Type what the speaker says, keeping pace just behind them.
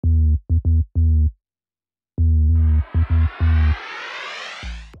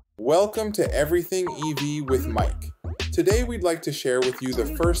Welcome to Everything EV with Mike. Today we'd like to share with you the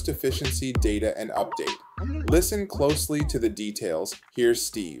first efficiency data and update. Listen closely to the details. Here's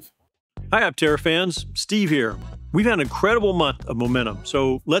Steve. Hi Aptera fans, Steve here. We've had an incredible month of momentum,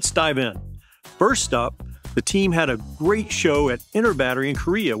 so let's dive in. First up, the team had a great show at Interbattery in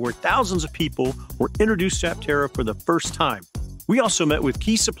Korea where thousands of people were introduced to Aptera for the first time. We also met with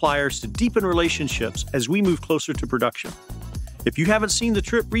key suppliers to deepen relationships as we move closer to production. If you haven't seen the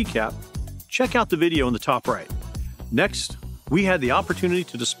trip recap, check out the video in the top right. Next, we had the opportunity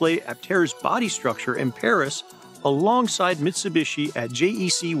to display Aptera's body structure in Paris alongside Mitsubishi at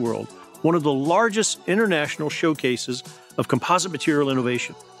JEC World, one of the largest international showcases of composite material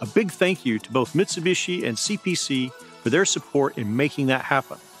innovation. A big thank you to both Mitsubishi and CPC for their support in making that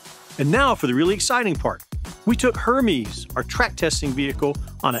happen. And now for the really exciting part. We took Hermes, our track testing vehicle,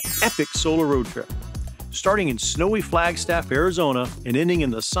 on an epic solar road trip, starting in snowy Flagstaff, Arizona, and ending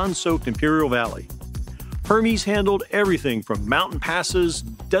in the sun-soaked Imperial Valley. Hermes handled everything from mountain passes,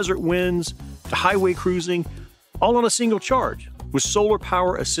 desert winds, to highway cruising, all on a single charge, with solar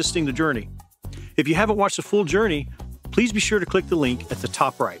power assisting the journey. If you haven't watched the full journey, please be sure to click the link at the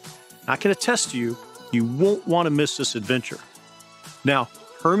top right. I can attest to you, you won't want to miss this adventure. Now,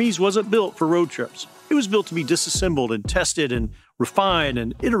 Hermes wasn't built for road trips. It was built to be disassembled and tested and refined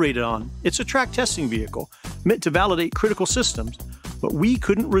and iterated on. It's a track testing vehicle meant to validate critical systems, but we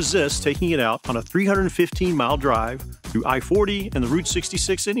couldn't resist taking it out on a 315-mile drive through I-40 and the Route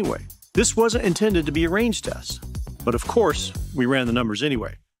 66 anyway. This wasn't intended to be a range test, but of course, we ran the numbers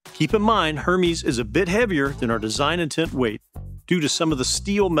anyway. Keep in mind, Hermes is a bit heavier than our design intent weight due to some of the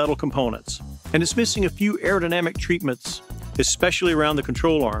steel metal components, and it's missing a few aerodynamic treatments, especially around the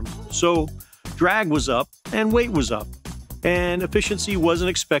control arms. So drag was up and weight was up, and efficiency wasn't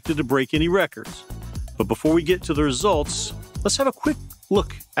expected to break any records. But before we get to the results, let's have a quick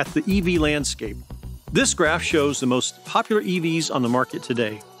look at the EV landscape. This graph shows the most popular EVs on the market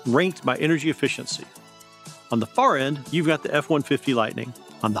today, ranked by energy efficiency. On the far end, you've got the F-150 Lightning.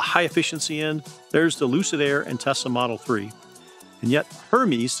 On the high efficiency end, there's the Lucid Air and Tesla Model 3. And yet,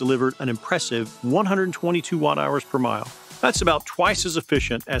 Hermes delivered an impressive 122 watt-hours per mile. That's about twice as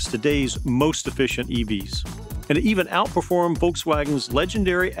efficient as today's most efficient EVs. And it even outperformed Volkswagen's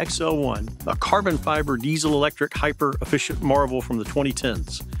legendary XL1, a carbon fiber diesel-electric hyper-efficient marvel from the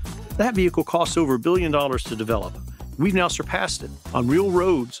 2010s. That vehicle cost over $1 billion to develop. We've now surpassed it on real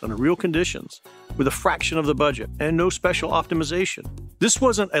roads, under real conditions, with a fraction of the budget and no special optimization. This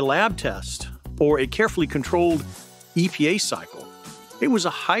wasn't a lab test or a carefully controlled EPA cycle. It was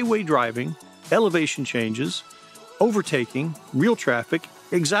a highway driving, elevation changes, overtaking, real traffic,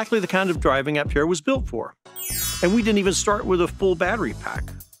 exactly the kind of driving Aptera was built for. And we didn't even start with a full battery pack.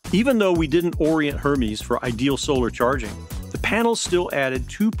 Even though we didn't orient Hermes for ideal solar charging, the panels still added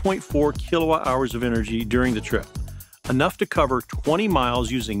 2.4 kilowatt hours of energy during the trip, enough to cover 20 miles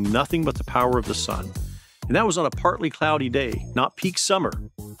using nothing but the power of the sun. And that was on a partly cloudy day, not peak summer.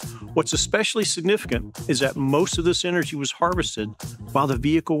 What's especially significant is that most of this energy was harvested while the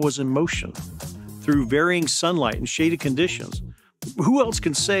vehicle was in motion, through varying sunlight and shaded conditions. Who else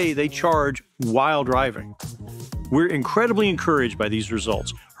can say they charge while driving? We're incredibly encouraged by these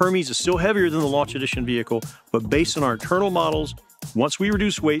results. Hermes is still heavier than the launch edition vehicle, but based on our internal models, once we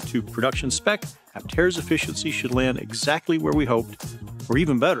reduce weight to production spec, Aptera's efficiency should land exactly where we hoped, or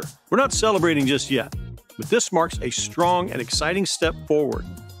even better. We're not celebrating just yet, but this marks a strong and exciting step forward.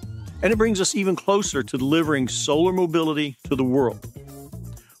 And it brings us even closer to delivering solar mobility to the world.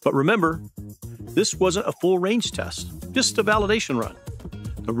 But remember, this wasn't a full range test, just a validation run.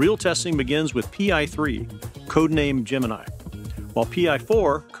 The real testing begins with PI3, codenamed Gemini. While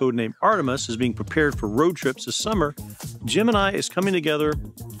PI4, codenamed Artemis, is being prepared for road trips this summer, Gemini is coming together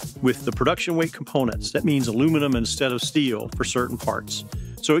with the production weight components. That means aluminum instead of steel for certain parts,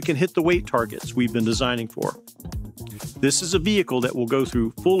 so it can hit the weight targets we've been designing for. This is a vehicle that will go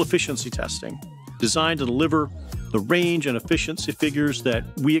through full efficiency testing, designed to deliver the range and efficiency figures that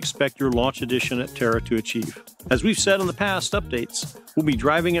we expect your launch edition Aptera to achieve. As we've said in the past updates, we'll be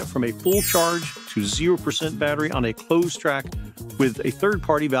driving it from a full charge to 0% battery on a closed track with a third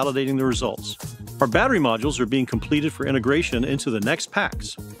party validating the results. Our battery modules are being completed for integration into the next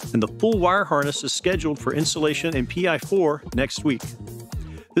packs, and the full wire harness is scheduled for installation in PI4 next week.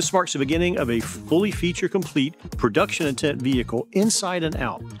 This marks the beginning of a fully feature-complete, production-intent vehicle inside and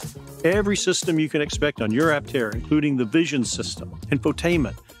out. Every system you can expect on your Aptera, including the vision system,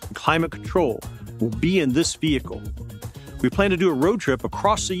 infotainment, and climate control, will be in this vehicle. We plan to do a road trip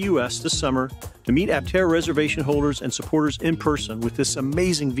across the U.S. this summer to meet Aptera reservation holders and supporters in person with this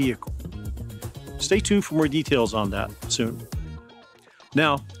amazing vehicle. Stay tuned for more details on that soon.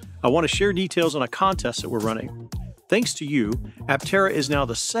 Now, I want to share details on a contest that we're running. Thanks to you, Aptera is now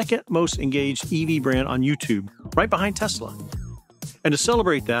the second most engaged EV brand on YouTube, right behind Tesla. And to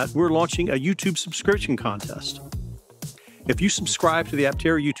celebrate that, we're launching a YouTube subscription contest. If you subscribe to the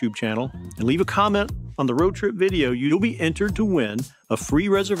Aptera YouTube channel and leave a comment on the road trip video, you'll be entered to win a free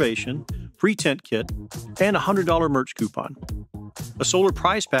reservation, free tent kit, and a $100 merch coupon. A solar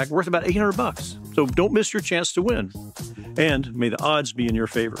prize pack worth about $800, so don't miss your chance to win. And may the odds be in your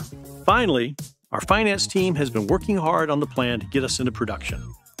favor. Finally, our finance team has been working hard on the plan to get us into production.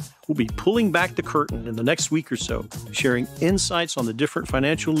 We'll be pulling back the curtain in the next week or so, sharing insights on the different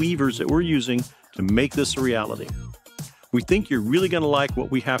financial levers that we're using to make this a reality. We think you're really going to like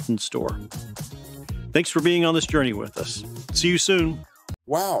what we have in store. Thanks for being on this journey with us. See you soon.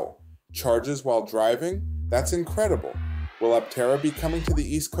 Wow, charges while driving? That's incredible. Will Aptera be coming to the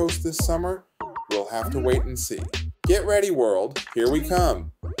East Coast this summer? We'll have to wait and see. Get ready, world. Here we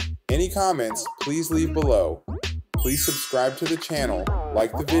come. Any comments, please leave below. Please subscribe to the channel,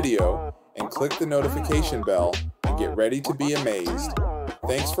 like the video, and click the notification bell and get ready to be amazed.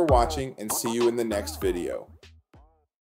 Thanks for watching and see you in the next video.